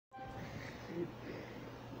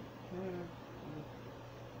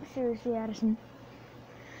seriously, Addison.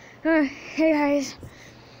 Hey guys,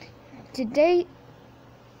 today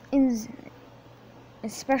is a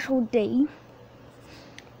special day.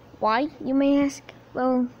 Why, you may ask?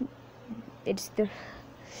 Well, it's the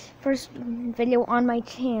first video on my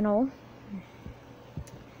channel,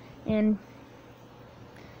 and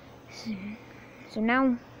so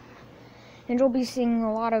now, and you'll be seeing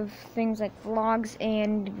a lot of things like vlogs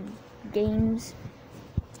and games,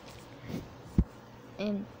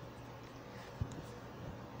 and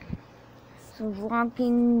so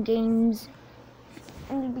vlogging, games,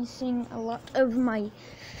 and you'll be seeing a lot of my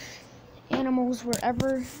animals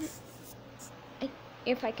wherever,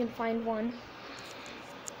 if I can find one.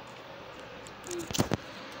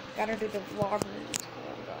 Gotta do the vlog.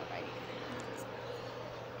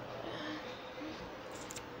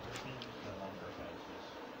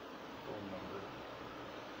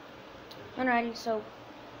 Alrighty, so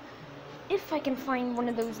if I can find one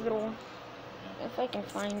of those little, if I can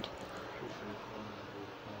find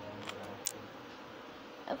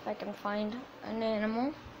an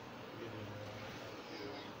animal.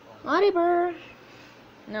 Oliver!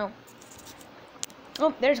 No.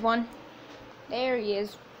 Oh, there's one. There he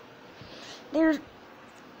is. There's.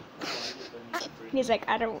 He's like,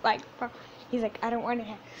 I don't like. He's like, I don't want to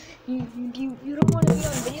have. You don't want to be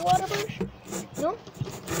on video, Oliver? No.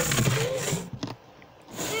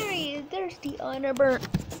 There he is. There's the Oliver.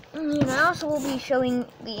 And I also will be showing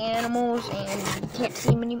the animals, and you can't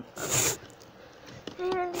see him anymore.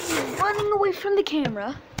 And he's running away from the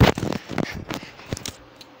camera.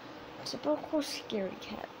 It's a typical scary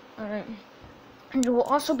cat. Alright. And you will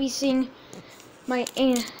also be seeing my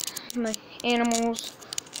animals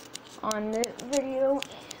on the video,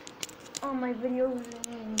 on my videos,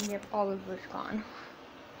 and yep, Oliver's gone.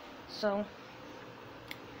 So,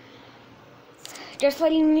 just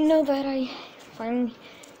letting you know that I finally,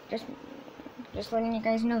 just letting you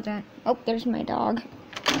guys know that. Oh, there's my dog.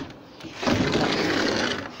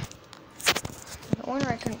 No wonder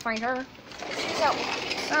I couldn't find her. She's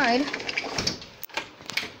outside.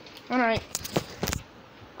 Alright.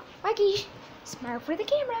 Mikey, smile for the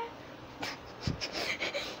camera.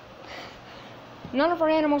 None of our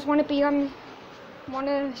animals want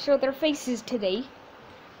to show their faces today.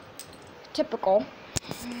 Typical.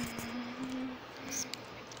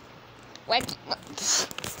 What?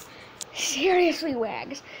 Seriously,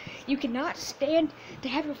 Wags, you cannot stand to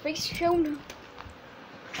have your face shown.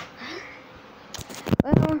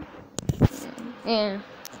 Well, yeah.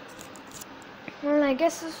 Well, I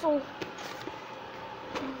guess that's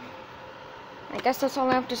all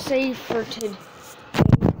I have to say for today.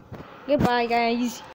 Goodbye, guys.